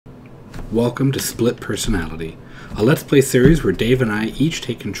Welcome to Split Personality, a Let's Play series where Dave and I each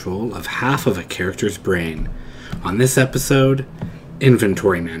take control of half of a character's brain. On this episode,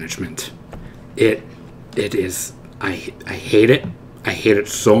 inventory management. It is... I hate it. I hate it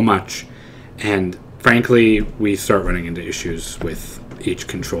so much. And frankly, we start running into issues with each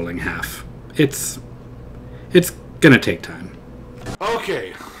controlling half. It's gonna take time.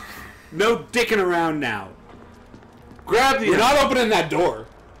 Okay. No dicking around now. Grab the... You're not opening that door.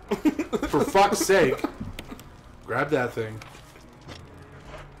 For fuck's sake. Grab that thing.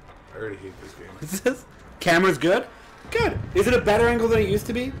 I already hate this game. What's this? Camera's good? Good. Is it a better angle than it used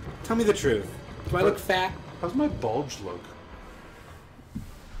to be? Tell me the truth. Do I look fat? How's my bulge look?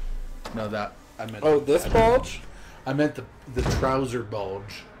 No, that... I meant... Oh, this bulge? I meant the trouser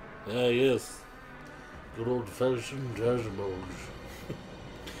bulge. Yes. Good old-fashioned trouser bulge.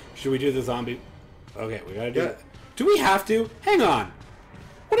 Should we do the zombie? Okay, we gotta do it. Do we have to? Hang on.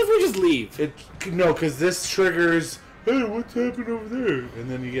 What if we just leave? No, because this triggers... Hey, what's happened over there?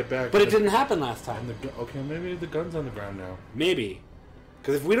 And then you get back... But it didn't happen last time. Okay, maybe the gun's on the ground now. Maybe.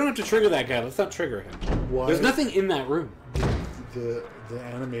 Because if we don't have to trigger that guy, let's not trigger him. Why? There's nothing in that room. The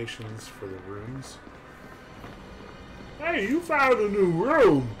animations for the rooms... Hey, you found a new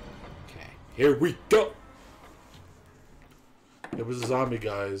room! Okay, here we go. It was the zombie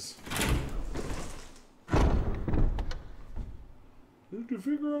guys. Did you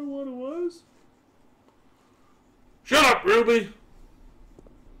figure out what it was? Shut up, Ruby!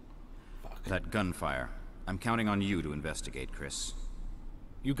 Fuck. That gunfire. I'm counting on you to investigate, Chris.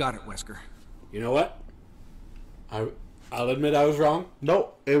 You got it, Wesker. You know what? I'll admit I was wrong.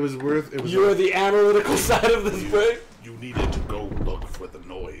 No, it was worth... It was. You are the analytical side of this brain. You needed to go look for the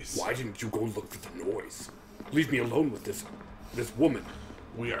noise. Why didn't you go look for the noise? Leave me alone with this woman.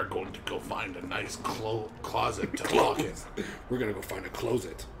 We are going to go find a nice closet to lock in. We're gonna go find a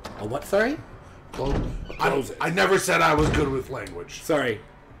closet. A what, sorry? Closet. I never said I was good with language. Sorry.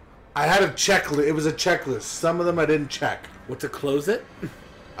 I had a checklist. It was a checklist. Some of them I didn't check. What's a closet?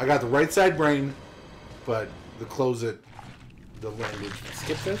 I got the right side brain, but the closet, the language.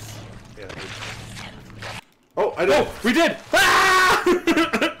 Skip this? Yeah. Oh, I know. Oh, we did! Ah!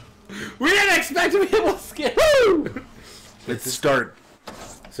 We didn't expect to be able to skip. Woo! Let's start.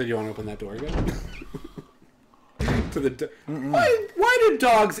 So do you want to open that door again? To the why do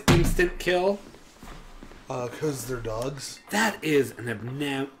dogs instant kill? Because they're dogs. That is an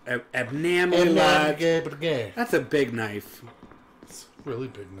abnormally large... That's a big knife. It's a really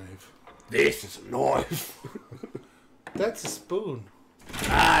big knife. This is a knife. That's a spoon.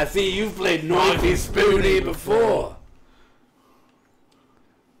 Ah, see, you've played knifey spoony before.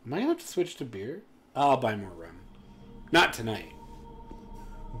 Am I gonna have to switch to beer? I'll buy more rum. Not tonight.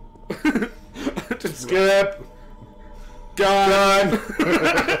 Just skip. Done.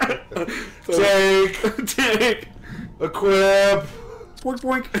 Take. Equip. Boink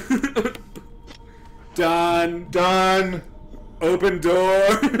boink. Done. Open door.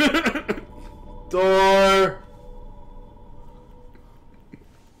 Door.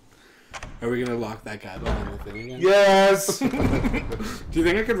 Are we gonna lock that guy behind the thing again? Yes. Do you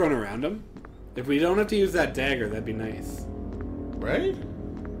think I could run around him? If we don't have to use that dagger, that'd be nice. Right?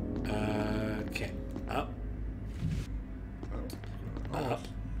 Okay. Up. Almost. Up.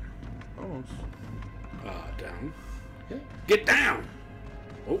 Almost. Down. Okay. Get down!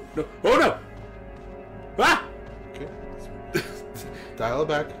 Oh, no. Oh, no! Ah! Okay. Dial it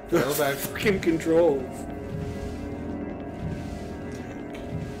back. Dial it back. Fucking controls.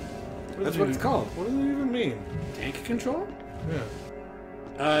 That's what it's called. What does it even mean? Tank control?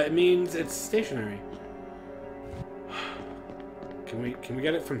 Yeah. It means it's stationary. Can we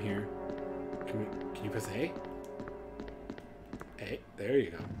get it from here? Can you press A? A. There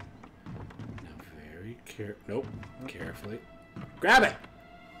you go. Now very nope. Carefully. Grab it!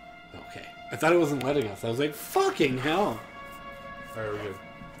 Okay. I thought it wasn't letting us. I was like, fucking hell. Alright, we're good.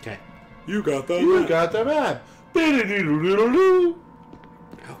 Okay. You got the You map. got the map. Diddle-diddle-diddle-doo.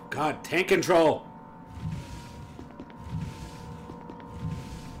 Oh god, tank control!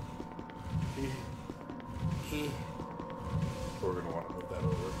 We're gonna want to move that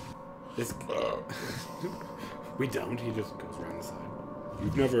over. This we don't, he just goes around the side.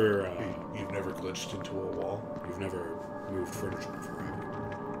 You've never You've never glitched into a wall? you've never moved furniture before,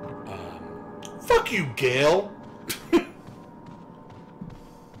 have you? Fuck you, Gale!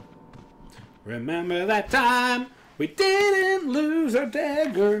 Remember that time we didn't lose our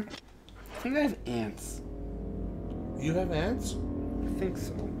dagger. I think I have ants. You have ants? I think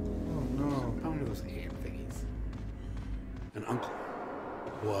so. Oh no. I want those ant thingies. An uncle.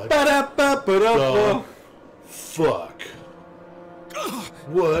 What? Ba-da-ba-ba-da-ba. Fuck.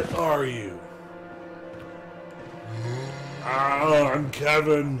 What are you? I'm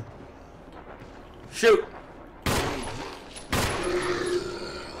Kevin. Shoot!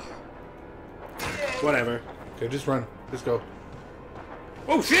 Whatever. Okay, just run. Just go.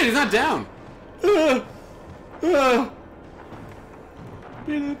 Oh shit, he's not down! Bye,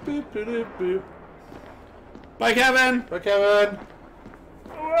 Kevin! Bye, Kevin.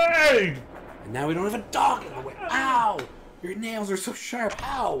 Wait! And now we don't have a dog in the way. Ow! Your nails are so sharp.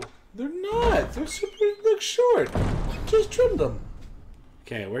 Ow! They're not. They're super look short. Just trimmed them.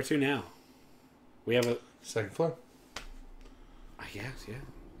 Okay, where to now? We have a... Second floor. I guess, yeah.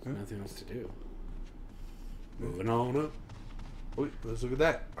 There's nothing else to do. Moving on up. Wait, let's look at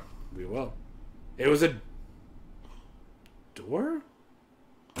that. We will. It was a... door?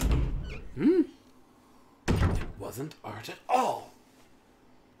 It wasn't art at all.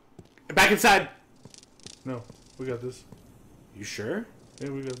 Back inside! No, we got this. You sure? Yeah,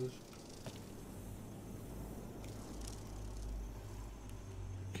 we got this.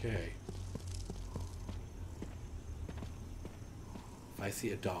 Okay. If I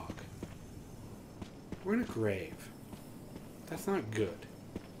see a dog, we're in a grave. That's not good.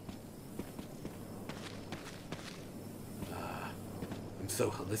 I'm so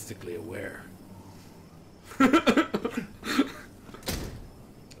holistically aware.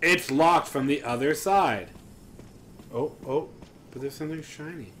 It's locked from the other side. Oh. But there's something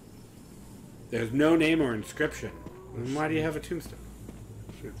shiny. There's no name or inscription. Then why do you have a tombstone?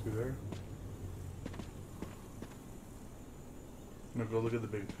 Straight through there. Now go look at the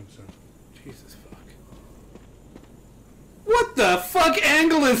big tombstone. Jesus fuck. What the fuck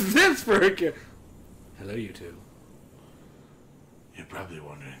angle is this for a kid? Hello, you two. You're probably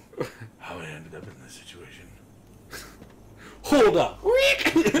wondering how I ended up in this situation. Hold up.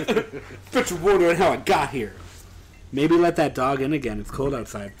 Bet you're wondering how I got here. Maybe let that dog in again. It's cold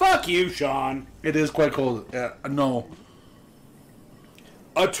outside. Fuck you, Sean. It is quite cold. No.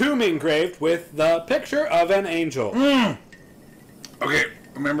 A tomb engraved with the picture of an angel. Okay,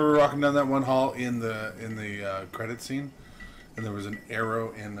 remember we were walking down that one hall in the credit scene, and there was an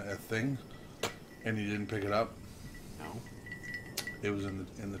arrow in a thing, and you didn't pick it up. No. It was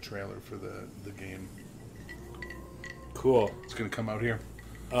in the trailer for the game. Cool. It's gonna come out here.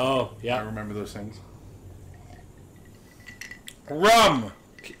 Oh, I yeah. remember those things. Rum!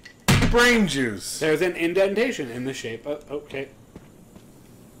 Brain juice! There's an indentation in the shape of... Okay.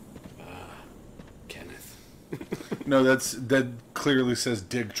 Kenneth. No, that clearly says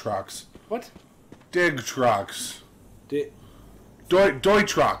dig trucks. What? Dig trucks. What Doy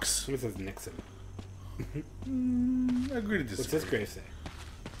trucks. says Nixon? I agree to disagree. What's this grave say?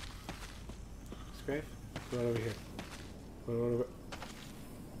 This grave? What over here? What over...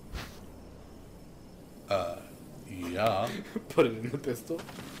 Yeah. Put it in the pistol.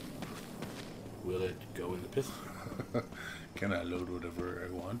 Will it go in the pistol? Can I load whatever I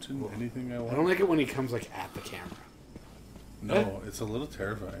want and anything I I want? don't like it when he comes like at the camera. No, it's a little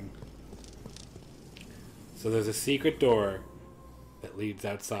terrifying. So there's a secret door that leads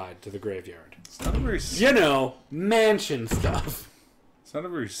outside to the graveyard. It's not a very You know, mansion stuff. It's not a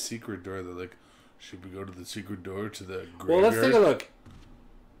very secret door. They're like, should we go to the secret door to the graveyard? Well, let's take a look.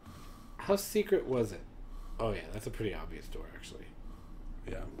 How secret was it? Oh yeah, that's a pretty obvious door actually.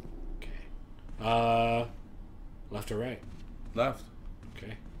 Yeah. Okay. Left or right? Left.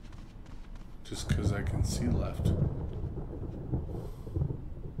 Okay. Just because I can see left.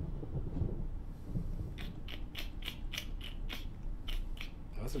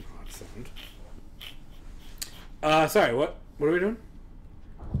 That was an odd sound. Sorry, what are we doing?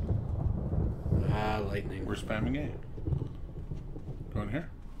 Lightning. We're spamming A. Going here?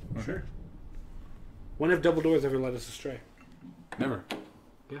 Okay. Sure. When have double doors ever led us astray? Never.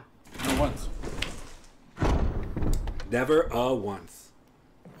 Yeah. Not once. Never once.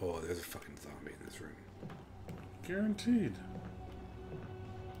 Oh, there's a fucking zombie in this room. Guaranteed.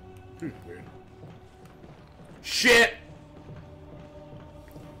 Weird. Shit!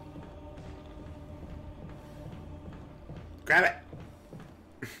 Grab it!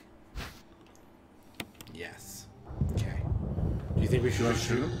 Yes. Okay. Do you think we should want just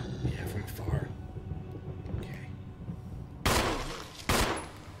to shoot shoot? Yeah, from afar. Okay.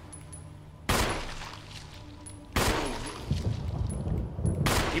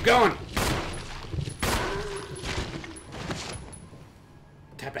 Keep going!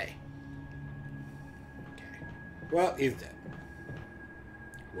 Tap A. Okay. Well, he's dead.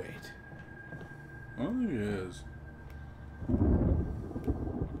 Wait. Oh, he is.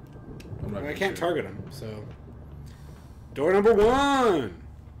 I can't target him, so... Door number 1!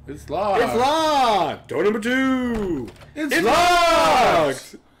 It's locked. It's locked! Door number 2! It's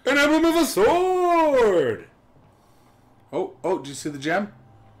locked! An emblem of a sword! Oh, did you see the gem?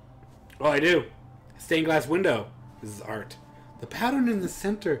 Oh, I do. Stained glass window. This is art. The pattern in the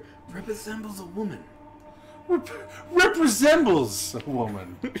center resembles a woman. Resembles a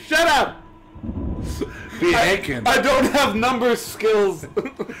woman. Shut up! I don't have number skills.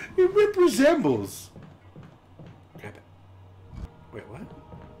 It resembles. Grab it. Wait, what?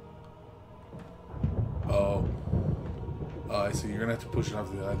 Oh, I see. You're gonna have to push it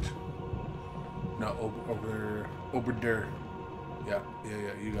off the edge. No, over there. Yeah.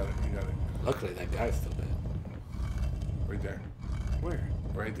 You got it. Luckily, that guy's still dead. Right there. Where?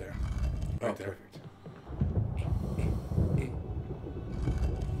 Right there. Right there. Perfect.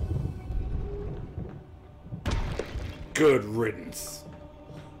 Good riddance.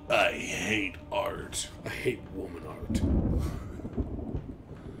 I hate art. I hate woman art.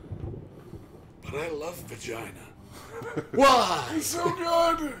 But I love vagina. Why? It's so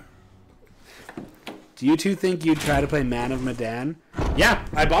good. Do you two think you'd try to play Man of Medan? Yeah,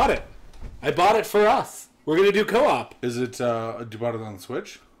 I bought it. I bought it for us. We're gonna do co-op. Is it? You bought it on the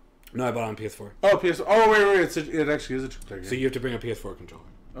Switch? No, I bought it on PS4. Oh, PS. Oh, wait. It actually is a two-player game. So you have to bring a PS4 controller.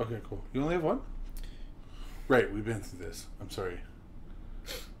 Okay, cool. You only have one? Right, we've been through this. I'm sorry.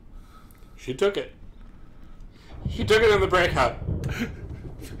 She took it. She took it in the breakout.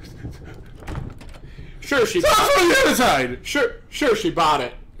 Sure, she bought it. On the other side. Sure, she bought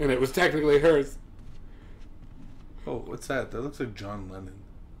it, and it was technically hers. Oh, what's that? That looks like John Lennon.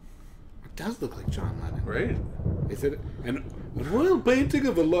 It does look like John Lennon, right? Is it an royal painting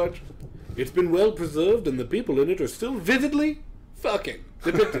of a large? It's been well preserved, and the people in it are still vividly fucking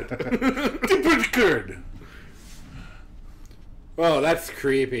depicted. Depicted. Oh, that's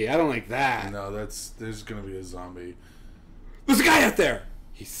creepy. I don't like that. No, there's gonna be a zombie. There's a guy out there.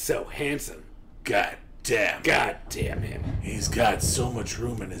 He's so handsome. God damn him. He's got so much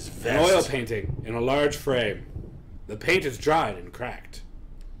room in his vest. An oil painting in a large frame. The paint is dried and cracked.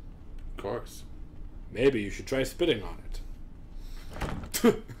 Of course. Maybe you should try spitting on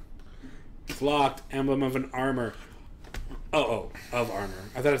it. It's locked. Emblem of an armor. Oh, of armor.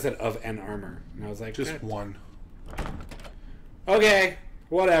 I thought it said of an armor. And I was like... Just one. Okay.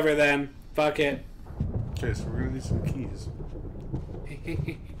 Whatever then. Fuck it. Okay, so we're gonna need some keys.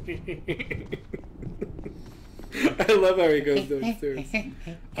 I love how he goes downstairs.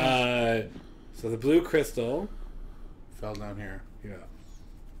 So the blue crystal... Fell down here. Yeah.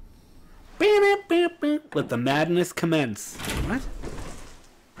 Let the madness commence. What?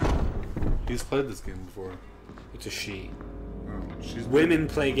 He's played this game before. It's a she. Oh, she's Women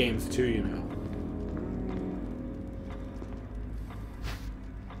play games too, you know.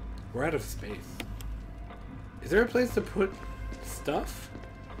 We're out of space. Is there a place to put stuff?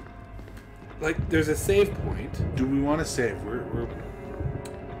 Like, there's a save point. Do we want to save? We're...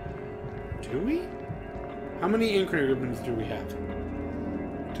 Do we? How many increments do we have? 2.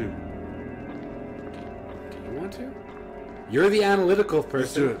 Do you want to? You're the analytical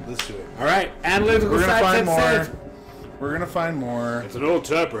person. Let's do it. All right, analytical. We're gonna find more. Save. We're gonna find more. It's an old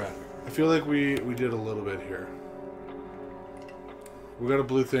typewriter. I feel like we did a little bit here. We got a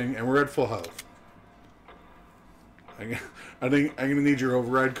blue thing, and we're at full health. I think I'm gonna need your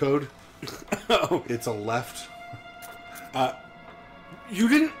override code. Oh. It's a left. You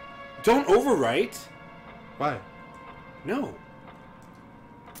didn't. Don't overwrite. Why? No.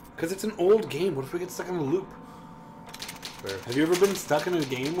 Because it's an old game. What if we get stuck in a loop? Fair. Have you ever been stuck in a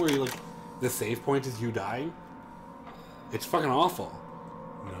game where you the save point is you dying? It's fucking awful.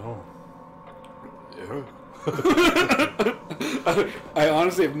 No. Yeah. I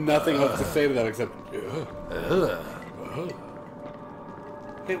honestly have nothing else to say to that except.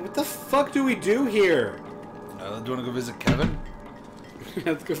 Hey, what the fuck do we do here? Do you want to go visit Kevin?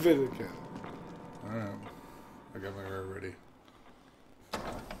 Let's go visit Kevin. Alright. I got my hair ready.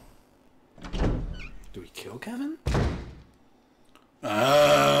 Do we kill Kevin?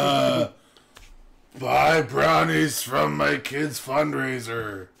 Buy brownies from my kid's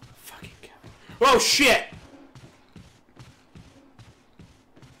fundraiser. Fucking Kevin. Oh shit!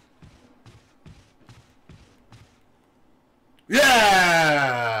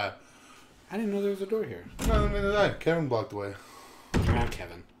 Yeah! I didn't know there was a door here. No, neither did I. Kevin blocked the way. Ah,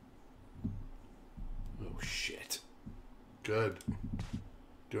 Kevin. Oh shit. Good.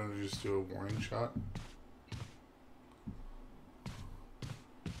 Do you want to just do a warning shot?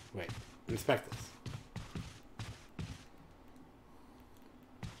 Wait. Inspect this.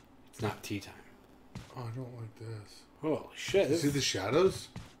 It's not tea time. Oh, I don't like this. Holy shit. You see the shadows?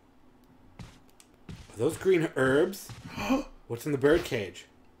 Are those green herbs? What's in the bird cage?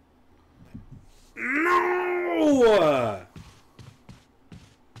 No! Oh,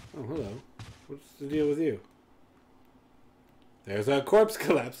 hello. What's the deal with you? There's a corpse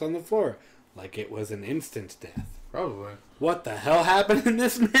collapse on the floor. Like it was an instant death. Probably. What the hell happened in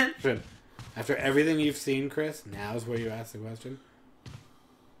this mansion? After everything you've seen, Chris, now's where you ask the question.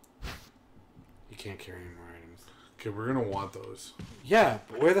 You can't carry any more items. Okay, we're gonna want those. Yeah,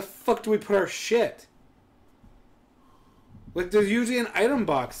 but where the fuck do we put our shit? Like, there's usually an item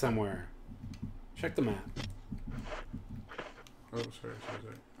box somewhere. Check the map. Oh, sorry.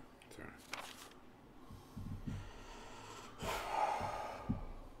 Sorry.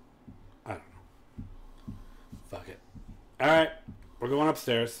 I don't know. Fuck it. Alright, we're going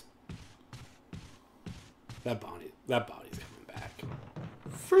upstairs. That body's coming back.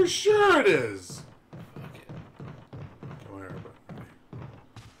 For sure it is! Fuck it. Come here,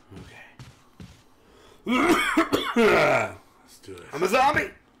 buddy. Okay. Let's do it. I'm a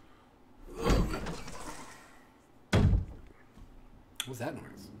zombie! What's that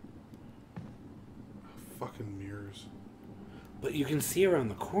noise? Fucking mirrors. But you can see around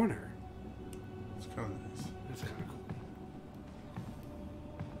the corner. It's kind of nice. That's kind of cool.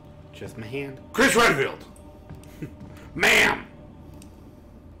 Just my hand. Chris Redfield! Ma'am!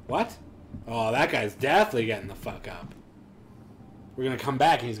 What? Oh, that guy's definitely getting the fuck up. We're gonna come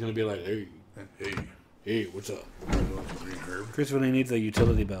back and he's gonna be like, hey. And hey. Hey, what's up? Green herb. Chris really needs a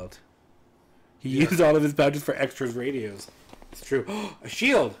utility belt. He used all of his pouches for extras radios. It's true. A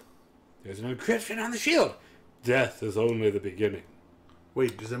shield! There's an encryption on the shield! Death is only the beginning.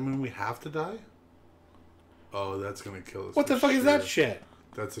 Wait, does that mean we have to die? Oh, that's gonna kill us. What the fuck is that shit?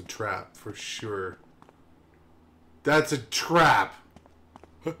 That's a trap, for sure. That's a trap!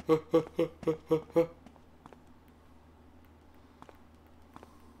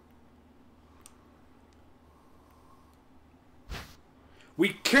 We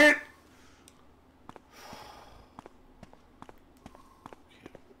can't...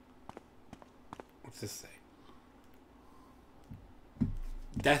 What's this say?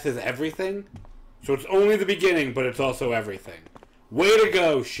 Death is everything? So it's only the beginning, but it's also everything. Way to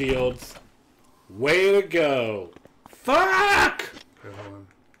go, Shields. Way to go. Fuck! Okay, hold on.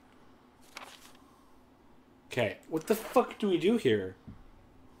 Okay, what the fuck do we do here?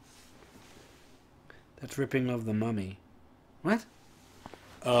 That's ripping of the mummy. What?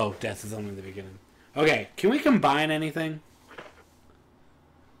 Oh, death is only the beginning. Okay, can we combine anything?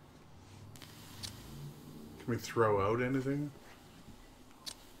 Can we throw out anything?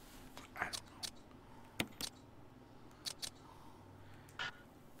 I don't know.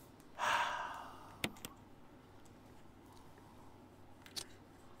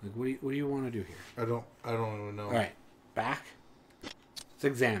 Like, what do you want to do here? I don't even know. All right, back. Let's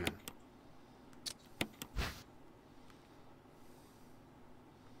examine.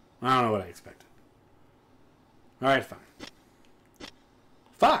 I don't know what I expected. All right, fine.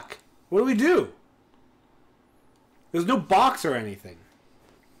 Fuck! What do we do? There's no box or anything.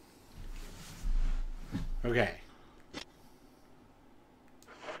 Okay.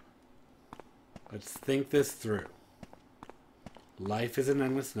 Let's think this through. Life is an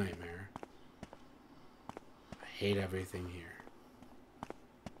endless nightmare. I hate everything here.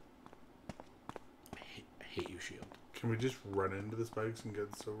 I hate you, Shield. Can we just run into the spikes and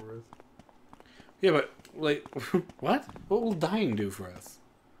get this over with? Yeah, but, like, what? What will dying do for us?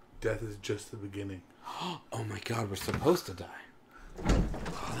 Death is just the beginning. Oh my god, we're supposed to die.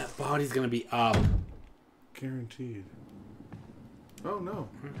 Oh, that body's gonna be up. Guaranteed. Oh, no.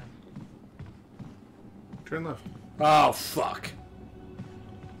 Turn left. Oh, fuck.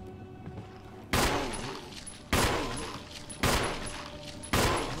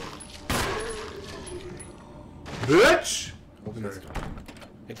 Bitch! Open this Sorry. door.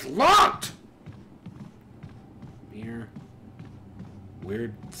 It's locked! Mirror.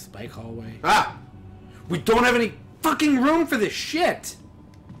 Weird spike hallway. Ah! We don't have any fucking room for this shit!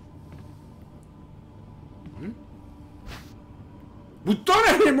 We don't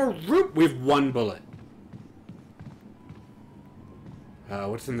have any more room! We have one bullet.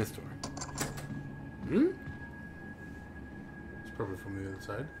 What's in this door? It's probably from the other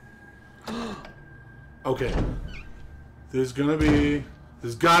side. Okay. There's gotta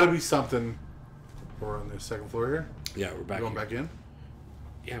be something. We're on the second floor here. Yeah, we're back Going here. back in?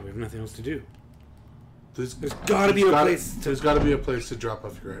 Yeah, we have nothing else to do. There's gotta be a place to... There's gotta be a place to drop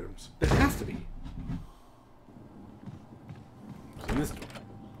off your items. There has to be. What's in this door?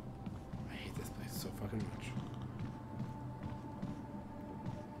 I hate this place so fucking much.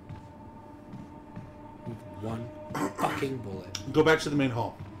 We have one fucking bullet. Go back to the main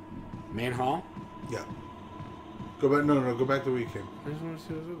hall. Main hall? Yeah. Go back. No. Go back to where you came. I just want to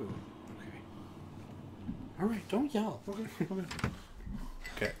see what's over there. Okay. Alright, don't yell.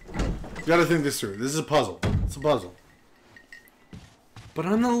 Okay. You gotta think this through. This is a puzzle. It's a puzzle. But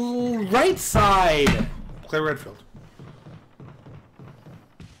on the right side! Clay Redfield.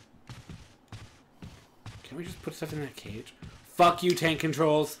 Can we just put stuff in that cage? Fuck you, tank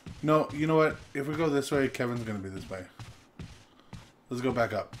controls. No, you know what? If we go this way, Kevin's gonna be this way. Let's go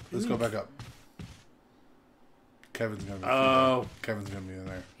back up. Let's go back up. Kevin's gonna be Kevin's gonna be in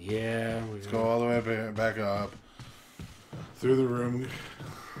there. Yeah. Let's go all the way back up. Through the room.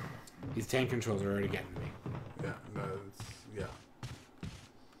 These tank controls are already getting me. Yeah, no, it's... Yeah.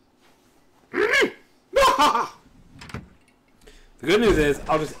 The good news is,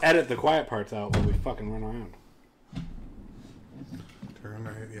 I'll just edit the quiet parts out while we fucking run around. Turn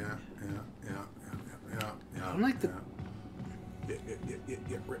right, yeah. I don't like the...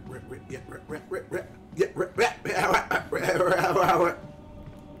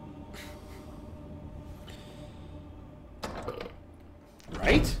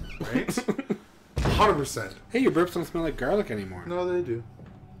 Right? Right? 100%. Hey, your burps don't smell like garlic anymore. No, they do.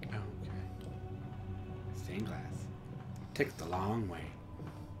 Oh, okay. Stained glass. Takes the long way.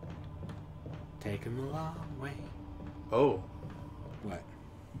 Taking the long way. Oh, What?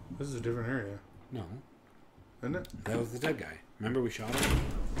 this is a different area, No. isn't it? That was the dead guy. Remember we shot him?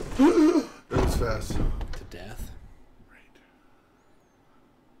 That was fast. To death? Right.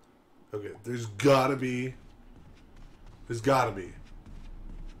 Okay, there's gotta be. There's gotta be.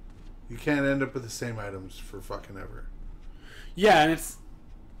 You can't end up with the same items for fucking ever. Yeah, and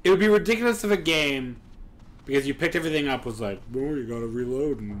it would be ridiculous if a game, because you picked everything up, was like, oh, you gotta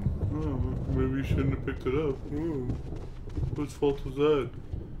reload. And, Oh, maybe you shouldn't have picked it up. Oh, whose fault was that?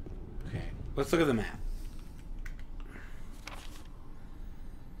 okay, let's look at the map.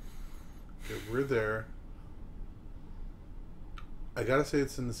 Okay, we're there. I gotta say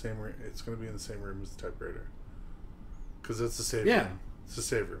it's in the same room. It's gonna be in the same room as the typewriter. Because it's the save room. It's the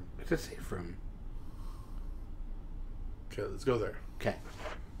save room. It's a safe room. Okay, let's go there. Okay.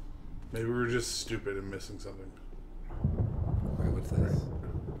 Maybe we're just stupid and missing something. Right, what's this?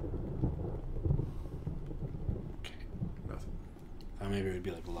 Okay. Nothing. Thought maybe it would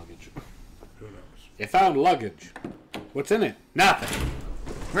be like luggage. Who knows? You found luggage. What's in it? Nothing.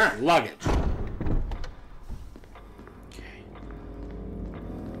 Luggage. Okay.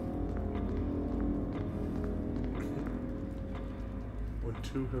 When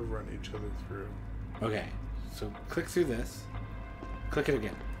two have run each other through. Okay. So click through this. Click it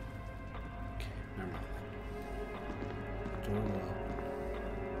again. Okay. Never mind. Door will open.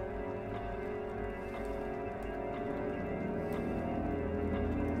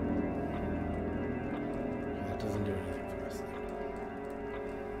 That doesn't do anything for us then.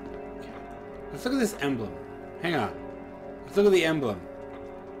 Okay. Let's look at this emblem. Hang on. Let's look at the emblem.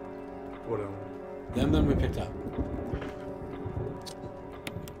 What else? The emblem we picked up.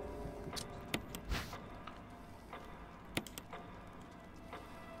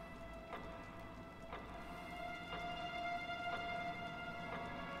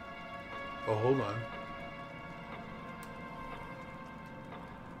 Oh, hold on.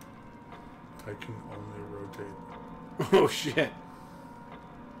 I can only rotate. Oh shit.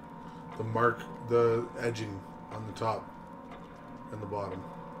 The edging on the top and the bottom.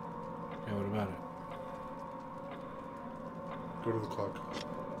 Yeah, what about it? Go to the clock.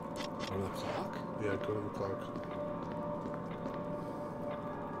 Go to the clock? Yeah, go to the clock.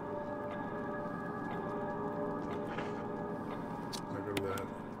 Now go to that.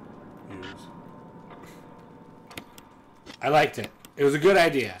 Use. I liked it. It was a good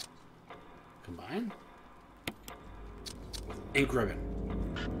idea. Combine? Ink ribbon.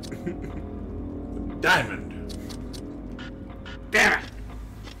 Diamond. Damn it!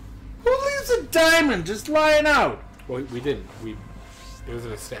 Who leaves a diamond just lying out? Well, we didn't. It was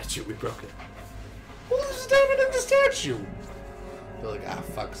in a statue. We broke it. Who leaves a diamond in the statue? They're like,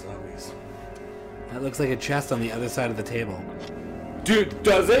 fuck zombies. That looks like a chest on the other side of the table. Dude,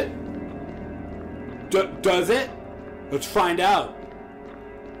 does it? Does it? Let's find out.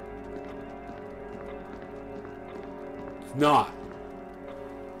 It's not.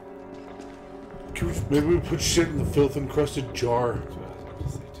 Maybe we put shit in the filth encrusted jar. That's what I was about to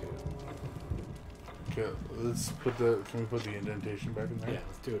say too. Okay, let's put the. Can we put the indentation back in there? Yeah,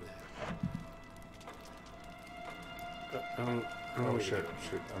 let's do it. Oh shit!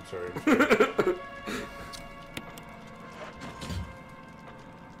 Shit! I'm sorry.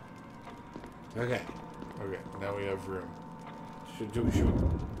 Okay. Okay, now we have room. Should.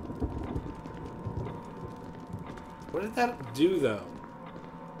 What did that do though?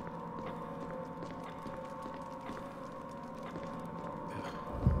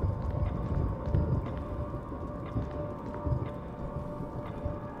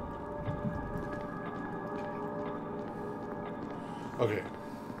 Okay.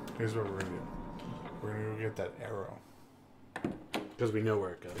 Here's what we're gonna do. We're gonna go get that arrow. Because we know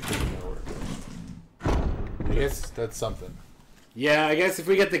where it goes. I guess that's something. Yeah, I guess if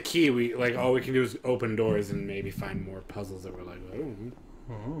we get the key, we like all we can do is open doors and maybe find more puzzles that we're like,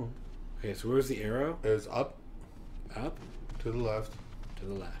 oh. Okay, so where's the arrow? It's up, Up, to the left. to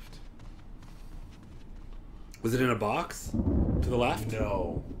the left. Was it in a box? To the left?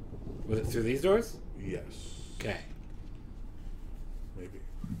 No. Was it through these doors? Yes. Okay. Maybe.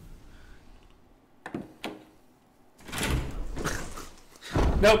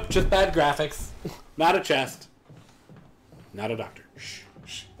 Nope, just bad graphics. Not a chest. Not a doctor. Shh.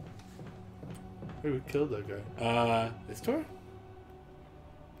 Shh. Hey, we killed that guy. This door?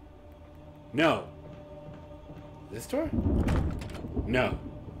 No. This door? No.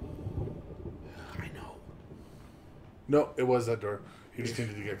 I know. No, it was that door. You just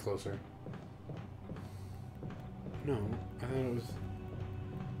needed to get closer. No, I thought it was...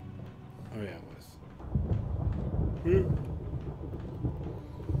 Oh yeah, it was.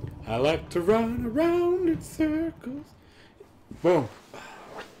 I like to run around in circles. Boom.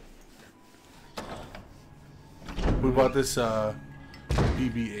 We bought this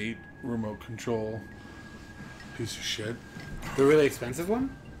BB-8 remote control piece of shit. The really expensive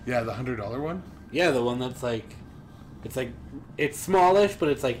one? Yeah, the $100 one. Yeah, the one that's like... It's smallish, but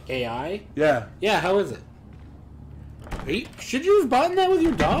it's like AI. Yeah. Yeah, how is it? Should you have bought that with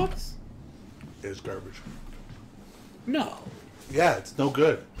your dogs? It's garbage. No. Yeah, it's no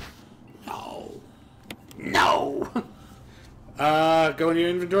good. No. No! Go in your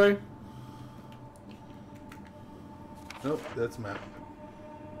inventory. Nope, that's map.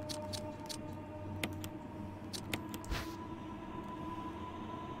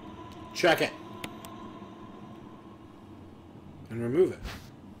 Check it. And remove it.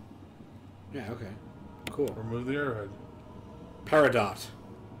 Yeah, okay. Cool. Remove the arrowhead. Peridot.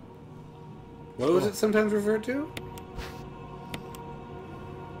 What was it sometimes referred to?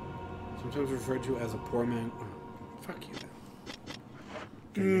 Sometimes referred to as a poor man. Oh, fuck you then.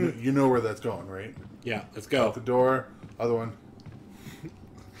 Okay, you know where that's going, right? Yeah, let's go. Out the door. Other one.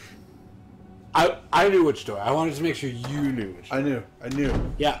 I knew which door. I wanted to make sure you knew which door. I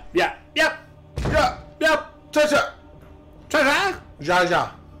knew. Yeah. Yeah. Cha-cha. Ta-da!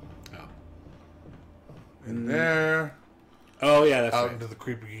 Ja. Oh. In there. Oh, yeah, that's Out right. into the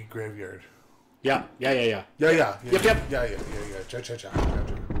creepy graveyard. Yeah. Yeah. Yep. Yeah. Cha.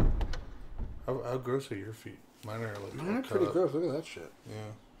 How gross are your feet? Mine are like... Mine are pretty gross. Look at that shit.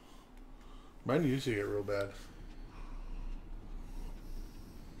 Yeah. Mine used to get real bad.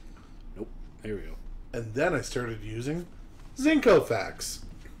 Nope. There we go. And then I started using Zincofax.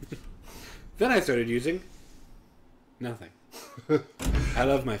 Then I started using nothing. I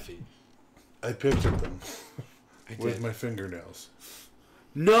love my feet. I pictured them I with did. my fingernails.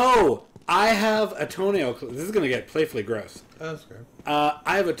 No! I have a toenail clipper. This is going to get playfully gross. That's great. I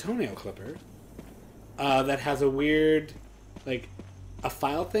have a toenail clipper that has a weird, like, a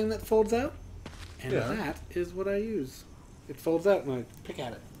file thing that folds out. And Yeah. that is what I use. It folds out and I pick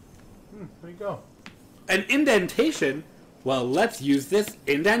at it. There you go. An indentation? Well, let's use this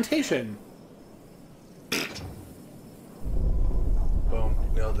indentation. Boom.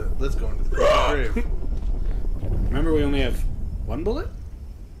 Nailed it. Let's go into the grave. Remember, we only have one bullet?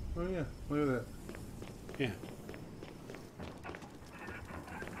 Oh, yeah. Look at that. Yeah.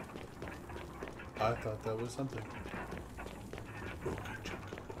 I thought that was something.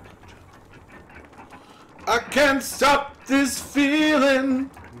 I can't stop this feeling.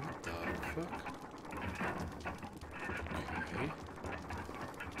 What the fuck? Okay.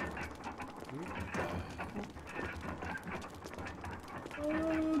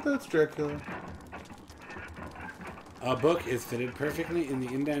 Oh, that's Dracula. A book is fitted perfectly in the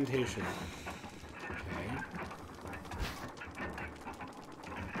indentation. Okay.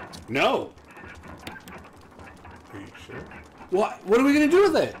 No! Are you sure? What are we gonna do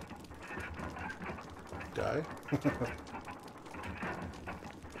with it? Die?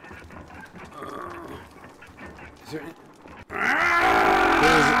 Is there any...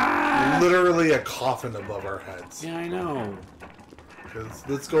 There's literally a coffin above our heads. Yeah, I know.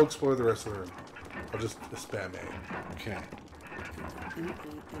 Let's go explore the rest of the room. I'll just spam A. Okay.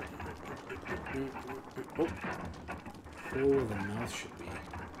 Oh. Oh, the mouth should be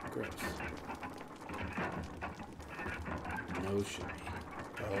gross. The nose should be.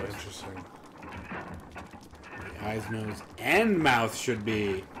 Oh, interesting. The eyes, nose, and mouth should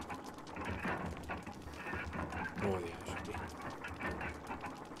be. Or the eyes should be.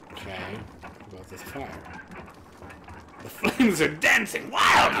 Okay. What about this fire? The flames are dancing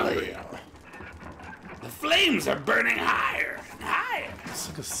wildly! The flames are burning higher and higher! It's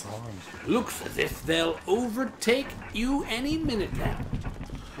like a song. Looks as if they'll overtake you any minute now.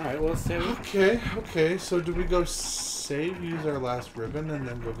 Alright, well, let's save it. Okay. So do we go save, use our last ribbon, and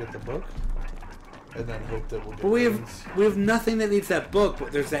then go get the book? And then hope that we'll get But we ribbons? have nothing that needs that book,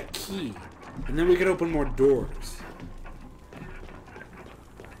 but there's that key. And then we can open more doors.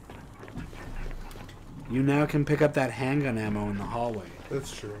 You now can pick up that handgun ammo in the hallway.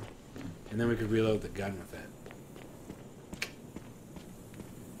 That's true. And then we could reload the gun with it.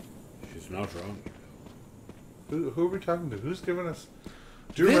 She's not wrong. Who are we talking to? Who's giving us...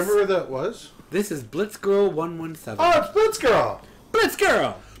 Do you remember where that was? This is Blitzgirl 117. Oh, it's Blitzgirl!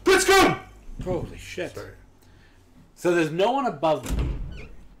 Blitzgirl! Blitzgirl! Holy shit. Sorry. So there's no one above them.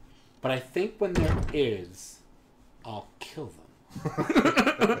 But I think when there is, I'll kill them.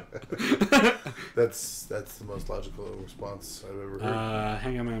 That's the most logical response I've ever heard.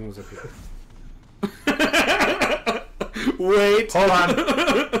 Hang on, man, was up here. Wait. Hold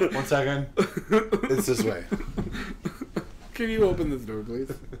on. 1 second. It's this way. Can you open this door,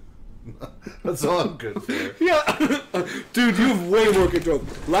 please? That's all I'm good for. Yeah. Dude, you have way more control.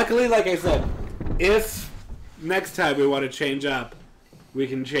 Luckily, like I said, if next time we want to change up, we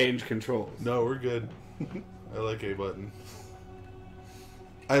can change controls. No, we're good. I like A button.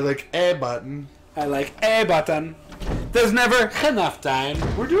 I like A button. I like A button. There's never enough time.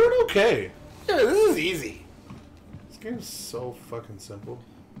 We're doing okay. Yeah, this is easy. This game's so fucking simple.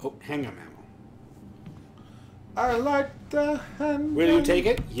 Oh, hang on, ammo. I like the hand. Will you take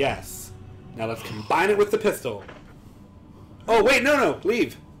it? Yes. Now let's combine it with the pistol. Oh, wait, no.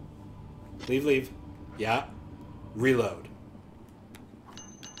 Leave. Leave. Yeah. Reload.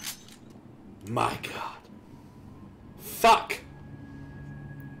 My God. Fuck.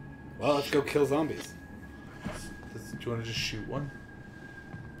 Well, let's go kill zombies. Do you want to just shoot one?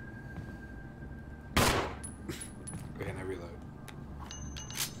 Okay, now reload.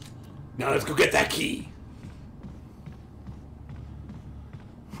 Now let's go get that key.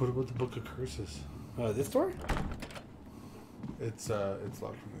 What about the Book of Curses? This door? It's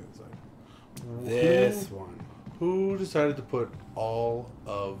locked from the inside. This one. Who decided to put all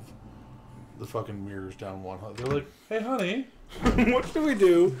of the fucking mirrors down one hall? They're like, hey, honey, What should we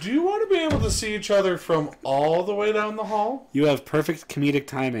do? do you want to be able to see each other from all the way down the hall? You have perfect comedic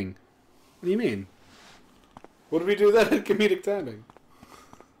timing. What do you mean? What do we do that at comedic timing?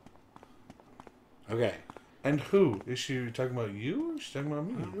 Okay. And who? Is she talking about you or is she talking about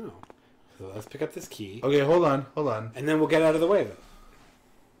me? I don't know. So let's pick up this key. Okay, hold on. And then we'll get out of the way,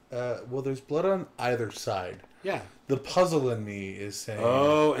 though. Well, there's blood on either side. Yeah. The puzzle in me is saying...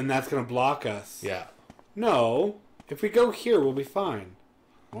 Oh, and that's going to block us. Yeah. No. If we go here, we'll be fine.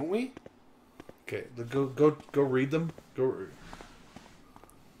 Won't we? Okay, go read them. Go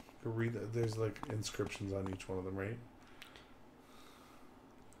read them. There's like inscriptions on each one of them, right?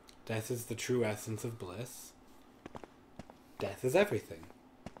 Death is the true essence of bliss. Death is everything.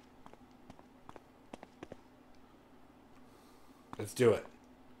 Let's do it.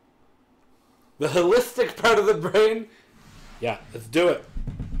 The holistic part of the brain? Yeah, let's do it.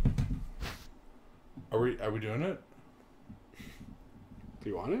 Are we doing it? Do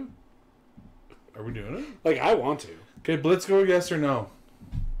you want to? Are we doing it? Like, I want to. Okay, Blitz, go yes or no?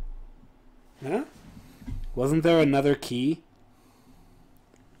 Huh? Wasn't there another key?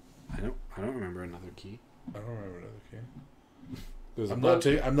 I don't remember another key. I don't remember another key. There's I'm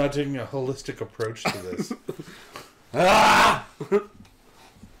not taking a holistic approach to this. Ah!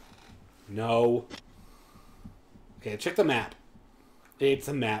 No. Okay, check the map. It's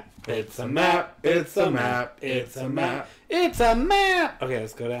a map. It's a map. It's a map. It's a map. It's a map. Okay,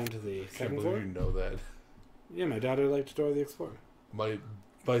 let's go down to the I can't second believe floor. you know that. Yeah, my daughter liked Dora the Explorer. My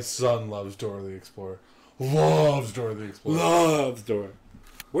son loves Dora the Explorer. Loves Dora the Explorer. Loves Dora.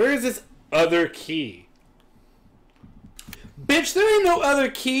 Where is this other key? Bitch, there ain't no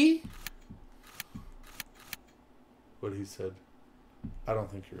other key. What he said. I don't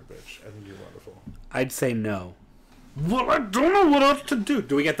think you're a bitch. I think you're wonderful. I'd say no. Well, I don't know what else to do.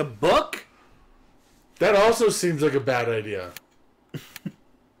 Do we get the book? That also seems like a bad idea.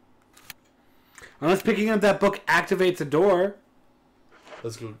 Unless picking up that book activates a door.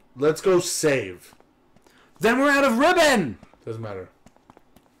 Let's go save. Then we're out of ribbon. Doesn't matter.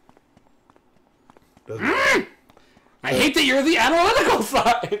 I hate that you're the analytical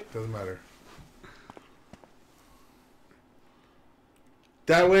side. Doesn't matter.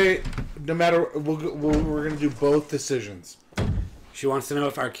 That way, no matter, we're going to do both decisions. She wants to know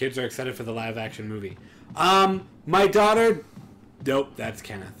if our kids are excited for the live action movie. My daughter... Nope, that's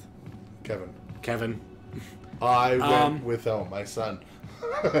Kenneth. Kevin. Kevin. I went with my son.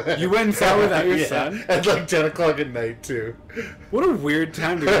 You went and saw without your Yeah, son? at like 10 o'clock at night, too. What a weird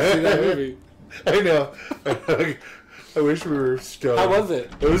time to go see that movie. I know. I wish we were stoned. How was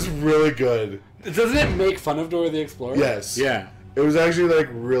it? It was really good. Doesn't it make fun of Dora the Explorer? Yes. Yeah. It was actually, like,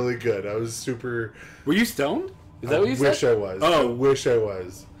 really good. I was super... Were you stoned? Is that what you said? I wish I was. Oh. I wish I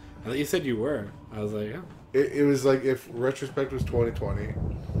was. I thought you said you were. I was like, yeah. It was like if retrospect was 2020.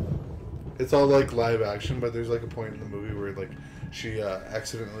 It's all like live action, but there's like a point in the movie where like she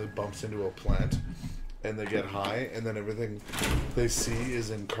accidentally bumps into a plant, and they get high, and then everything they see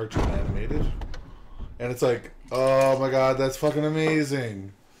is in cartoon animated, and it's like, oh my god, that's fucking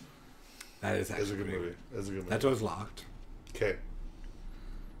amazing. That is actually That's a good movie. That's a good movie. That door's locked. Okay.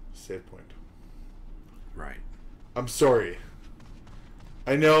 Save point. Right. I'm sorry.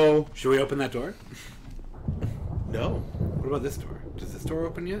 I know. Should we open that door? No. What about this door? Does this door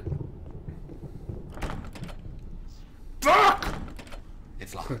open yet? Fuck!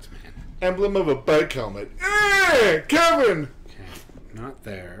 It's locked, man. Emblem of a bike helmet. Hey, Kevin! Okay. Not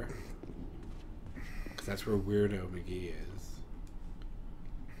there. Because that's where Weirdo McGee is.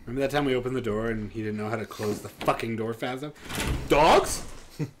 Remember that time we opened the door and he didn't know how to close the fucking door fast enough? Dogs?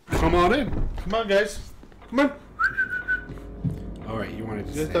 Come on in. Come on, guys. Come on. Alright, you wanted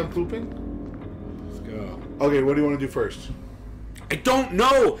to You guys done pooping? Let's go. Okay, what do you want to do first? I don't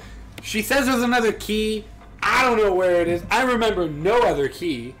know! She says there's another key. I don't know where it is. I remember no other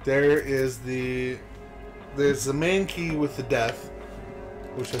key. There's the main key with the death,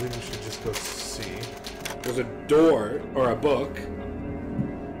 which I think we should just go see. There's a door or a book.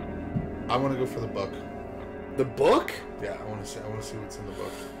 I want to go for the book. The book? Yeah, I want to see what's in the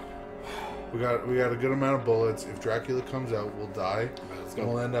book. We got a good amount of bullets. If Dracula comes out, we'll die. Let's And go.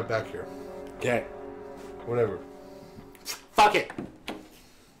 we'll end up back here. Okay. Whatever. Fuck it.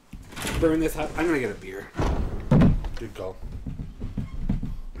 Burn this house. I'm gonna get a beer. Good call.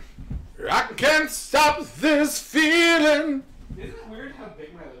 I can't stop this feeling. Isn't it weird how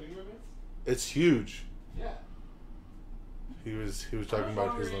big my living room is? It's huge. Yeah. He was talking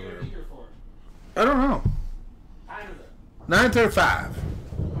about his living room. Here for? I don't know. Time is it? 9:35. How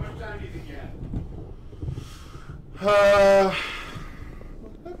much time do you think you have?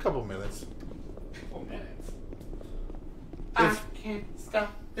 A couple minutes. Couple minutes. I can't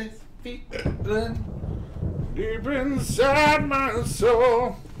stop this feeling. Deep inside my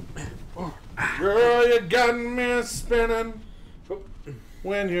soul, girl, you got me spinning.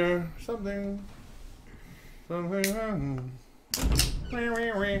 When you're something.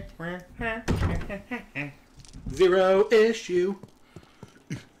 Zero issue.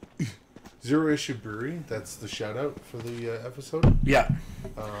 Zero Issue Brewery. That's the shout out for the episode. Yeah.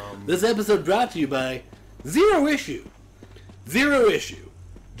 This episode brought to you by Zero Issue. Zero Issue.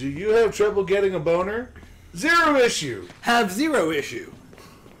 Do you have trouble getting a boner? Zero Issue. Have zero issue.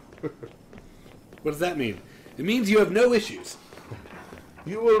 What does that mean? It means you have no issues.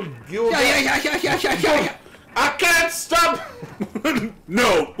 You will. Yeah. I can't stop.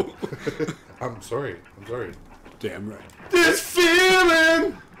 No. I'm sorry. Damn right. This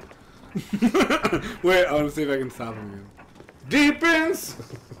feeling Wait, I want to see if I can stop him again. deep inside.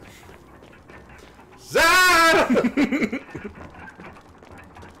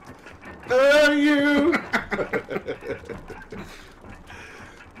 Of you.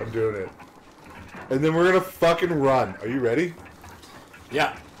 I'm doing it. And then we're gonna fucking run. Are you ready?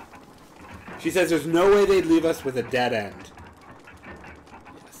 Yeah. She says there's no way they'd leave us with a dead end.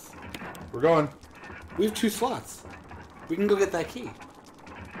 Yes. We're going. We have 2 slots. We can go get that key.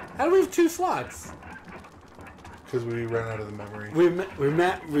 How do we have 2 slots? Because we ran out of the memory.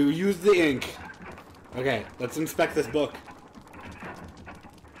 We used the ink. Okay, let's inspect this book.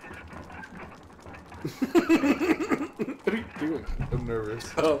 What are you doing? I'm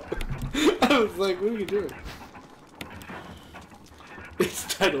nervous. Oh. I was like, what are you doing? It's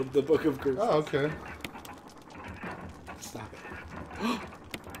titled The Book of Curses. Oh, okay. Stop it.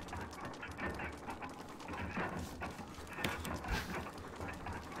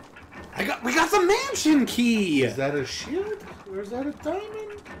 We got the mansion key! Is that a shield? Or is that a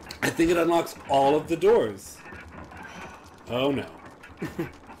diamond? I think it unlocks all of the doors. Oh no.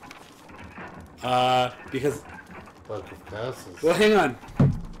 Because... Book of Castles. Well, hang on.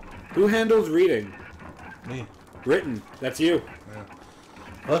 Who handles reading? Me. Written. That's you. Yeah.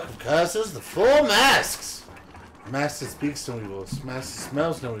 Book of Castles, the 4 masks. A mask that speaks no evil. A mask that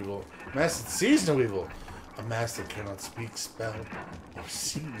smells no evil. A mask that sees no evil. A mask that cannot speak, spell, or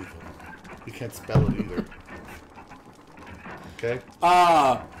see evil. You can't spell it either. Okay?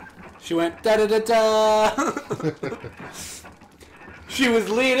 She went da-da-da-da. She was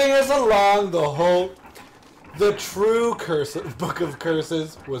leading us along the whole... The true book of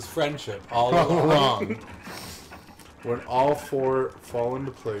curses was friendship all along. When all four fall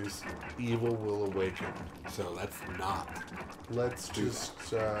into place, evil will awaken. So let's not. Let's just,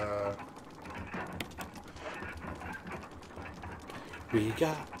 We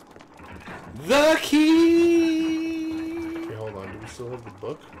got the key! Okay, hold on. Do we still have the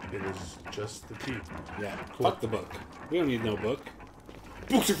book? It is just the key. Yeah, Cool. fuck the book. We don't need no book.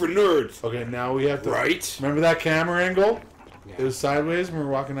 Books are for nerds! Okay, now we have to... Right? Remember that camera angle? Yeah. It was sideways when we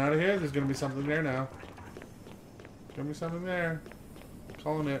were walking out of here. There's going to be something there now. There's going to be something there.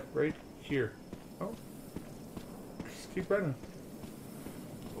 Calling it right here. Oh. Just keep running.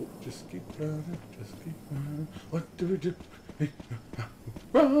 Oh, just keep running. Just keep running. What do we do?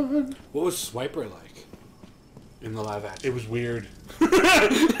 Run! What was Swiper like in the live action? It was weird.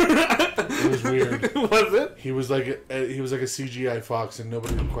 It was weird. Was it? He was like a CGI fox, and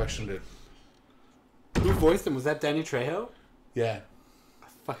nobody questioned it. Who voiced him? Was that Danny Trejo? Yeah. I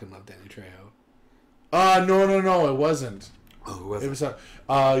fucking love Danny Trejo. No, it wasn't. Oh, who was It it?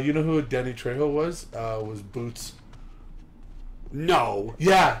 was you know who Danny Trejo was? Was Boots. No.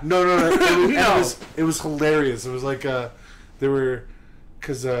 Yeah, no. No. It was hilarious. It was like they were,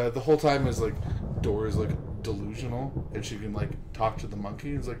 because the whole time is like Dora's like delusional, and she can like talk to the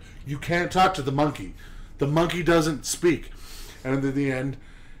monkey. It's like, you can't talk to the monkey. The monkey doesn't speak. And then at the end,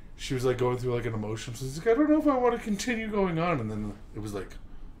 she was like going through like an emotion. So she's like, I don't know if I want to continue going on. And then it was like,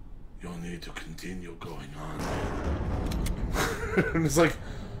 you'll need to continue going on. And it's like,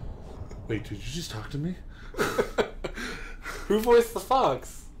 wait, did you just talk to me? Who voiced the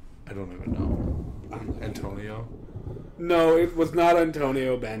fox? I don't even know. Antonio. No, it was not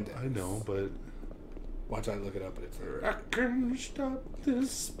Antonio Banderas. I know, but Watch, I look it up, but it's I can stop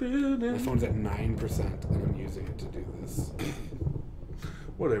this spinning. my phone's at 9%, and I'm using it to do this.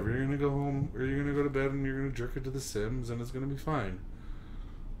 Whatever, you're gonna go home, or you're gonna go to bed, and you're gonna jerk it to The Sims, and it's gonna be fine.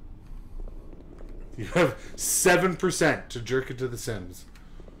 You have 7% to jerk it to The Sims.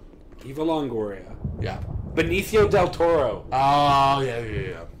 Eva Longoria, Yeah. Benicio del Toro. Oh,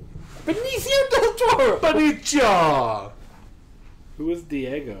 yeah. Benicio del Toro. Benicio! Who was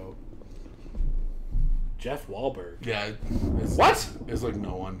Diego? Jeff Wahlberg. Yeah. It's, What? It's like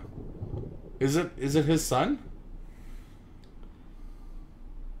no one. Is it his son?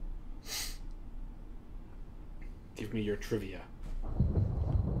 Give me your trivia.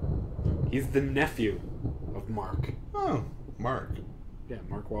 He's the nephew of Mark. Oh, Mark. Yeah,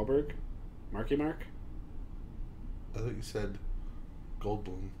 Mark Wahlberg. Marky Mark. I thought you said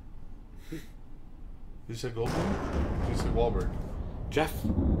Goldblum. You said Goldblum? You said Wahlberg. Jeff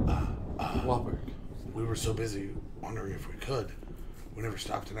Wahlberg. We were so busy wondering if we could. We never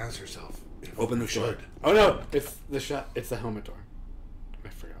stopped and asked ourselves if Open we the door. should. Oh no, it's the shot. It's the helmet door. I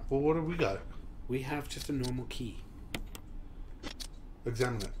forgot. Well, what have we got? We have just a normal key.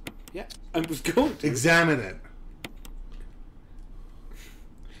 Examine it. Yeah, I was going to. Examine it.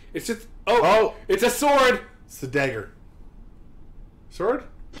 It's just. Oh! It's a sword. It's the dagger. Sword?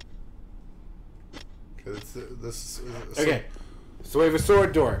 Okay, Okay, so we have a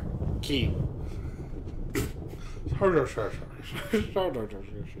sword door. Key.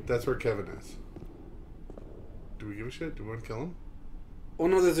 That's where Kevin is. Do we give a shit? Do we want to kill him? Oh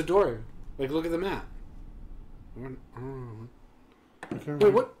no, there's a door. Like, look at the map. Okay,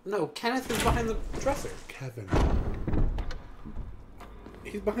 Wait, what? No, Kenneth is behind the dresser. Kevin.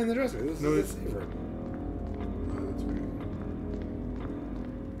 He's behind the dresser. This No, is it's- safer. Oh, that's weird.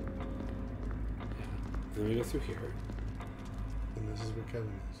 Then we go through here. And this is where Kevin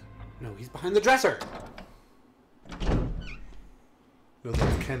is. No, he's behind the dresser. No,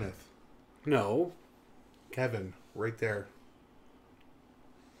 that's Kenneth. No. Kevin, right there.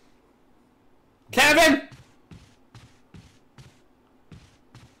 Kevin!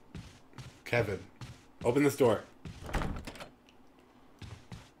 Kevin. Open this door.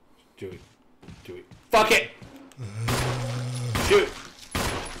 Do it. Do it. Fuck it! Shoot!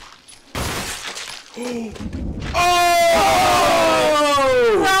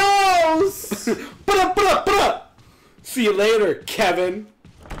 Oh! Gross! Bruh! See you later, Kevin.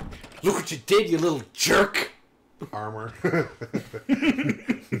 Look what you did, you little jerk. Armor.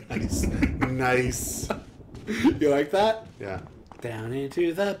 Nice. You like that? Yeah. Down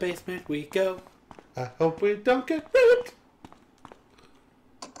into the basement we go. I hope we don't get raped.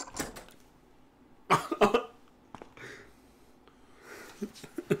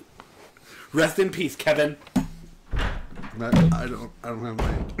 Rest in peace, Kevin. I don't have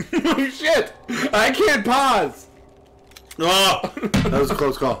my... Oh shit! I can't pause. Oh! That was a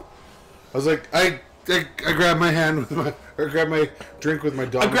close call. I was like, I grabbed my hand with my... Or grabbed my drink with my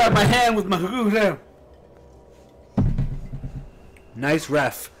dog. I grabbed my hand with my hoodoo. Nice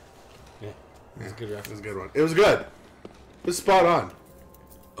ref. Yeah, it was a good ref. It was a good one. It was good. It was spot on.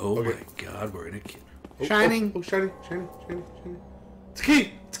 Oh Okay. my god, we're in a kid. Oh, Shining. Oh, shiny. It's a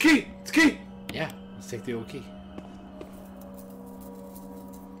key. It's a key. It's a key. Yeah, let's take the old key.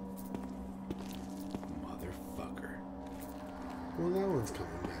 Motherfucker. Well, that one's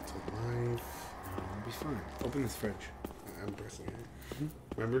coming back to life. It'll be fine. Open this fridge. I'm pressing it.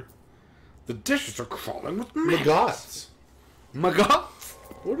 Remember? The dishes are crawling with Maggots. Maggots?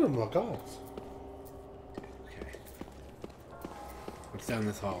 What are maggots? Okay. What's down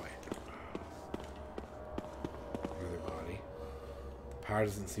this hallway? Another body. The power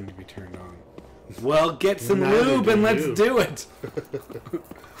doesn't seem to be turned on. Well, get some Neither lube do and let's you. do it.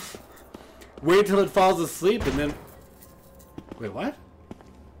 Wait till it falls asleep and then... Wait, what?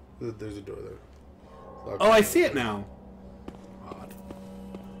 There's a door there. Oh, I see it now. Odd.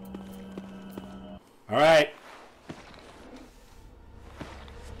 Alright.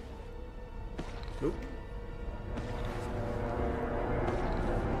 Nope.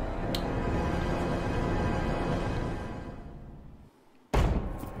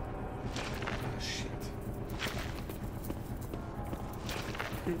 Ah, shit.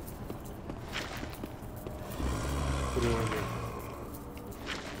 What do you want to do?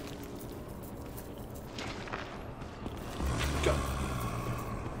 Go.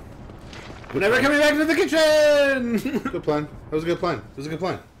 We're never coming back to the kitchen! Good plan. That was a good plan. It was a good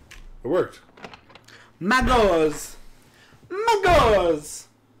plan. It worked. Magos! Magos!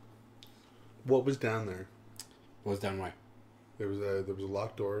 What was down there? What was down why? There was a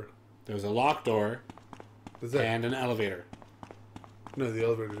locked door. There was a locked door What's that? and an elevator. No, the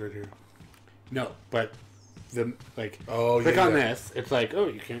elevator's right here. No, but the like Oh, click yeah, on yeah. this. It's like, oh,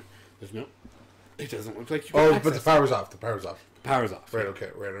 you can't. There's no. It doesn't look like you can Oh, access but the it. power's off. The power's off. Power's off. Right, okay.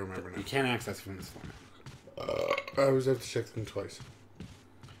 Right, I remember now. You can't access from this format. I always have to check them twice.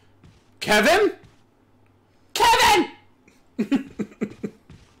 Kevin? Kevin!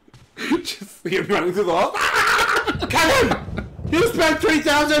 Just see him running through the hall. Kevin! You spent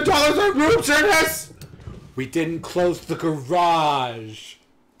 $3,000 on room service? We didn't close the garage.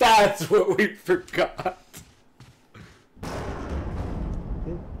 That's what we forgot.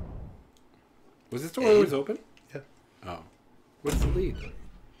 Was this door always open? Yeah. Oh. What's the lead?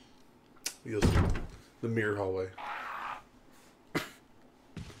 You'll see. The mirror hallway.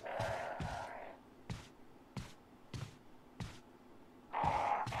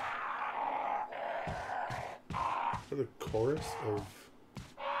 For the chorus of...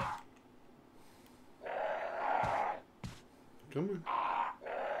 Come on.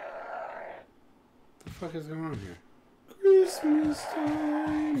 What the fuck is going on here? Christmas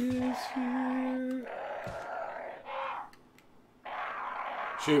time is here.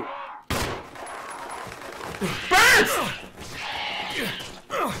 Shoot. Birds!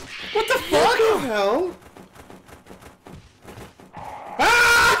 What the fuck? What the hell?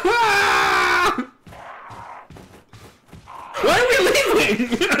 Ah! Why are we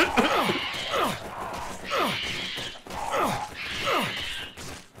leaving?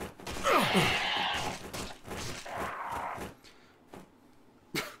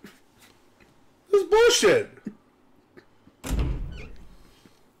 This is bullshit.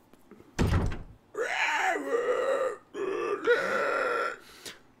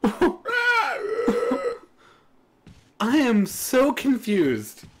 I am so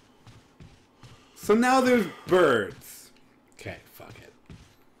confused. So now there's birds. Okay, fuck it.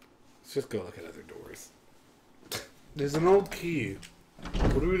 Let's just go look at other doors. There's an old key.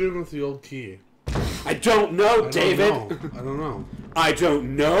 What are we doing with the old key? I don't know, David. I don't know. I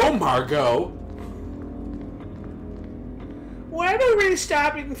don't know, Margot. When are we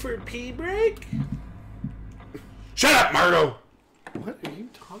stopping for pee break? Shut up, Margo! What are you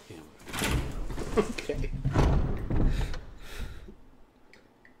talking about? Okay.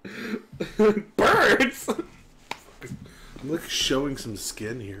 Birds! I'm like showing some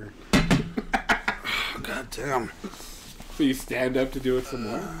skin here. God damn. So you stand up to do it some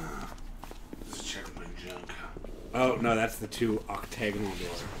more? Let's check my junk. Oh, no, that's the two octagonal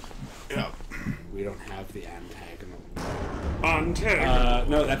doors. Yep. We don't have the antagonal. Untag.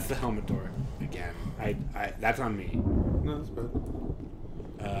 No, that's the helmet door. Again. That's on me. No, that's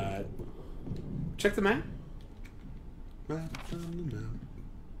bad. Check the map. Map on the map.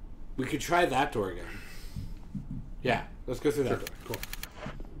 We could try that door again. Yeah, let's go through that door. Cool.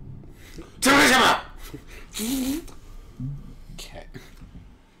 Okay.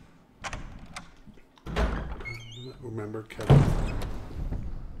 Remember Kevin?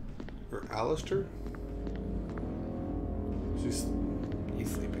 Or Alistair? He's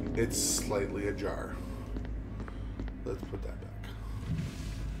sleeping. It's slightly ajar. Let's put that back.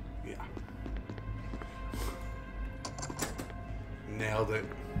 Nailed it.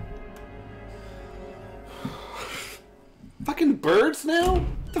 Fucking birds now?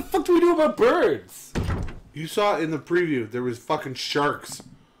 What the fuck do we do about birds? You saw it in the preview. There was fucking sharks.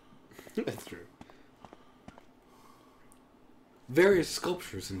 That's true. Various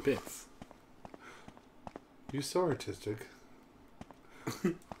sculptures and bits. You're so artistic.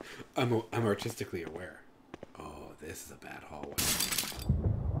 I'm artistically aware. Oh, this is a bad hallway.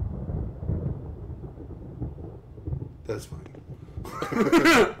 That's fine.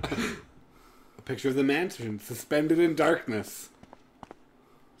 A picture of the mansion suspended in darkness.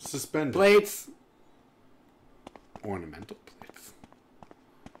 Suspended. Plates. Ornamental plates.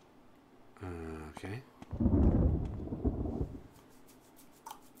 Okay.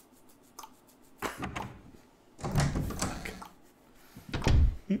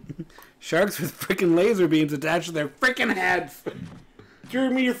 Sharks with freaking laser beams attached to their freaking heads. Throw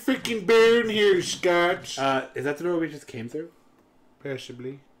me your freaking bear in here, Scotch. Is that the door we just came through?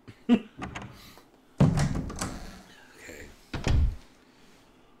 Possibly. Okay.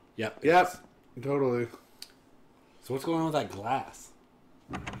 Yep. Totally. So what's going on with that glass?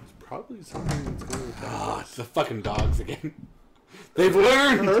 It's probably something that's going with that. Oh, it's the fucking dogs again. They've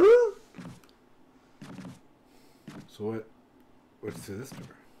learned! So what's through this door?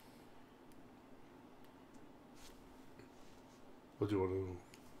 What do you want to know?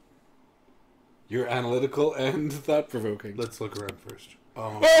 You're analytical and thought-provoking. Let's look around first.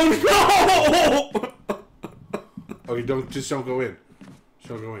 Oh no! Okay, don't go in. Just don't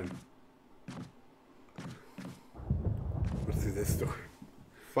go in. What's through this door?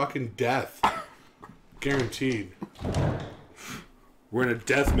 Fucking death. Guaranteed. We're in a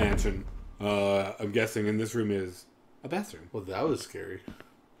death mansion. I'm guessing, and this room is a bathroom. Well, that was scary.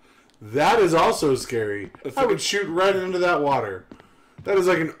 That is also scary. I would shoot right into that water. That is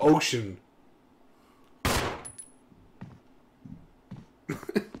like an ocean.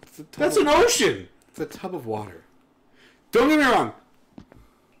 That's an ocean! It's a tub of water. Don't get me wrong.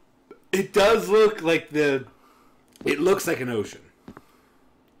 It does look like it looks like an ocean.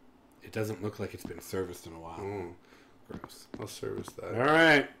 It doesn't look like it's been serviced in a while. Mm. Gross. I'll service that.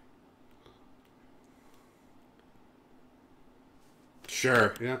 Alright.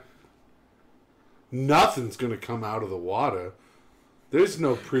 Sure. Yeah. Nothing's gonna come out of the water. There's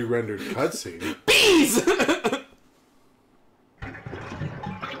no pre-rendered cutscene. Bees!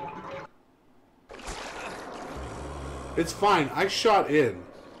 It's fine. I shot in.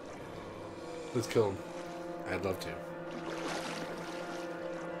 Let's kill him. I'd love to.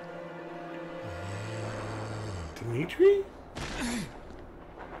 Dimitri?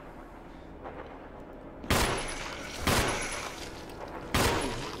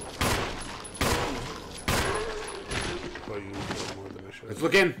 Well, you need more than I should. Let's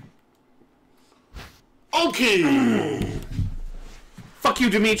look in. Okay! Fuck you,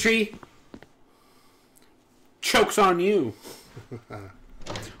 Dimitri. Choke's on you.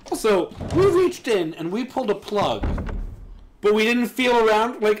 Also, we reached in and we pulled a plug, but we didn't feel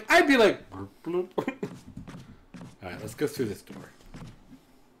around. Like, I'd be like, bloop, bloop. Alright, let's go through this door.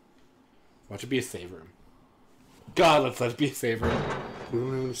 Watch it be a save room. God, let's let it be a save room. We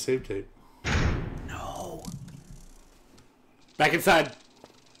don't have any save tape. No. Back inside.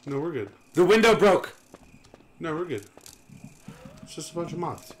 No, we're good. The window broke. No, we're good. It's just a bunch of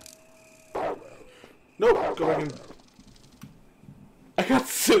moths. Nope, go back in. I got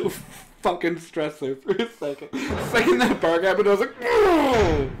so fucking stressed there for a second. The second that bark happened, I was like,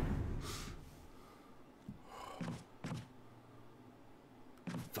 no!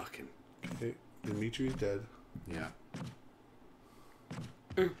 Fucking. Okay, Dimitri's dead. Yeah.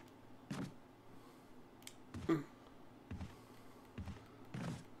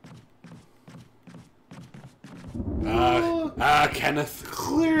 Kenneth.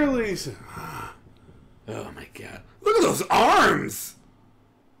 Clearly. Oh my god. Look at those arms!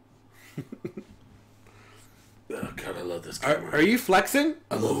 Oh god, I love this camera. Are you flexing?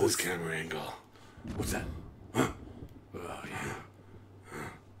 I love this camera angle. What's that? Huh? Oh yeah.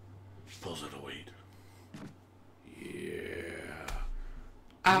 Pulls it a weight. Yeah.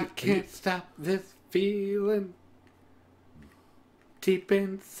 I can't stop this feeling deep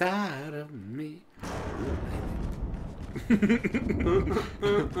inside of me.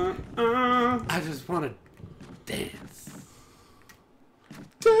 I just want to dance.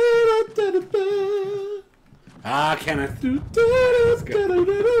 Kenneth.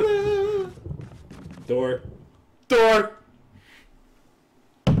 Door. Door!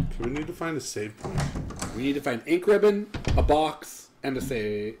 Okay, we need to find a save point. We need to find ink ribbon, a box, and a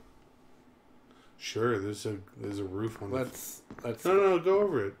save. Sure, there's a roof on Let's. No, go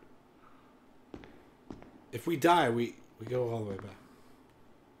over it. If we die, we go all the way back.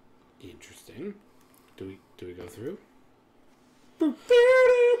 Interesting. Do we go through?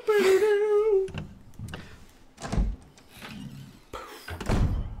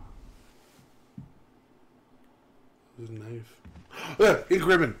 There's a knife. Yeah, ink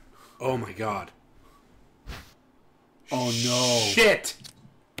ribbon. Oh my god. Oh no. Shit!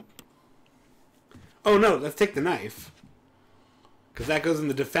 Oh no, let's take the knife. Because that goes in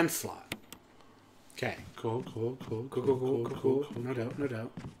the defense slot. Okay. Cool. Cool. No doubt.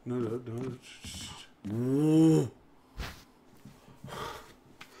 No.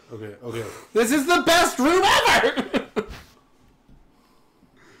 Okay. This is the best room ever!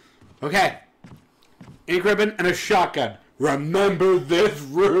 Okay. Ink ribbon and a shotgun. Remember this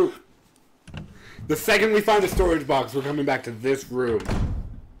room. The second we find a storage box, we're coming back to this room. There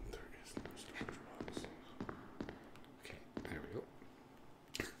is no storage box. Okay, there we go.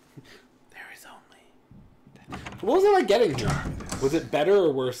 There is only... What was it like getting here? Was it better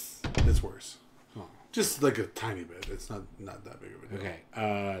or worse? It's worse. Oh. Just like a tiny bit. It's not that big of a deal. Okay,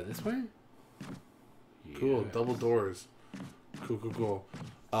 this way? Cool. Yeah. Double doors. Cool.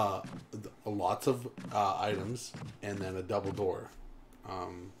 Lots of items, and then a double door.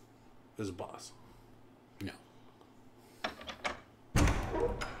 Is a boss, No.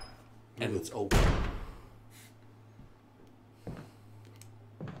 and it's open.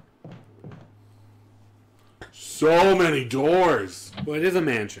 So many doors. Well, it is a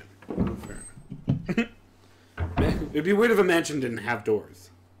mansion. Fair enough. It'd be weird if a mansion didn't have doors.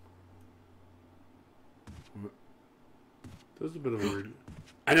 There's a bit of a weird.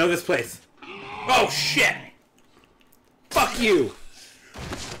 I know this place. Oh, shit! Fuck you!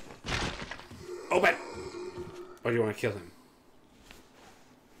 Open! Or do you want to kill him?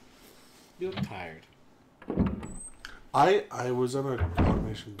 You look tired. I was on a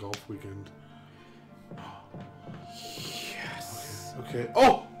automation golf weekend. Yes. Okay.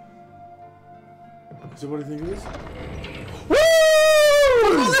 Oh! Is it what I think it is?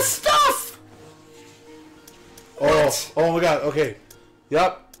 Woo! All this stuff! Oh my god, okay.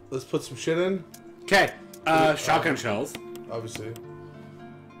 Yep. Let's put some shit in, Okay. Shotgun shells. obviously.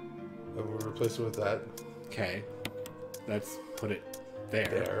 And we'll replace it with that. Okay. Let's put it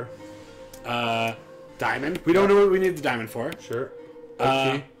there. There. Diamond. We don't know what we need the diamond for. Sure. Okay.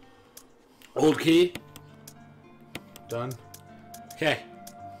 Okay. Old key. Done. Okay.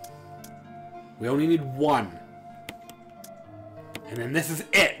 We only need one. And then this is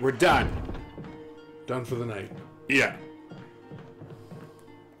it. We're done. Done for the night. Yeah.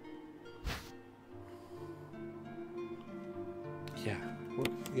 Yeah. What?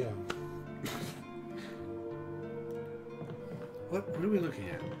 Yeah. What are we looking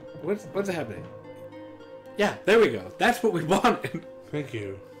at? What's happening? Yeah, there we go. That's what we wanted. Thank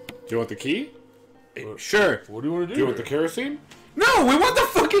you. Do you want the key? Sure. What do you want to do? Do you want the kerosene? No, we want the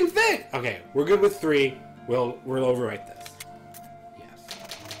fucking thing. Okay, we're good with 3. We'll overwrite this. Yes.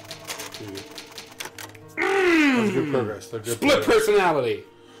 That's good progress. That's good Split progress. personality.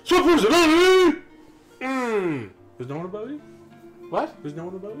 Split personality! Mm. There's no one above you? What? There's no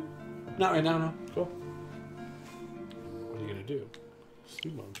one above you? Not right now, no. Cool. What are you gonna do?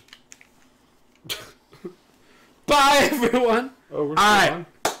 Sleep on. Bye, everyone. Oh, we're still Alright. on?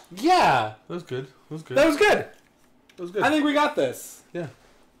 Yeah, That was good. That was good. that was good. That was good. I think we got this. Yeah.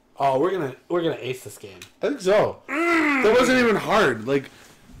 Oh, we're gonna ace this game. I think so. That wasn't even hard. Like,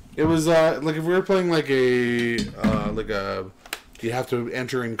 it was like if we were playing like a you have to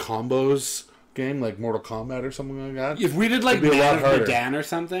enter in combos game like Mortal Kombat or something like that. If we did like It'd be a lot Man of harder. Medan or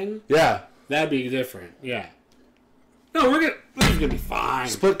something, Yeah. that'd be different. Yeah. No, this is gonna be fine.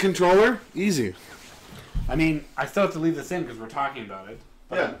 Split controller, easy. I mean, I still have to leave this in because we're talking about it.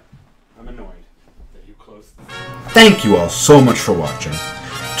 But Yeah. I'm annoyed that you closed this. Thank you all so much for watching.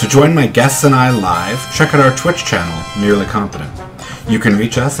 To join my guests and I live, check out our Twitch channel, NearlyCompetent. You can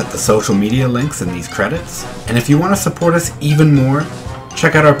reach us at the social media links in these credits, and if you want to support us even more,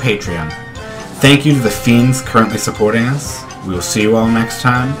 check out our Patreon. Thank you to the fiends currently supporting us. We will see you all next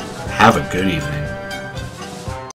time. Have a good evening.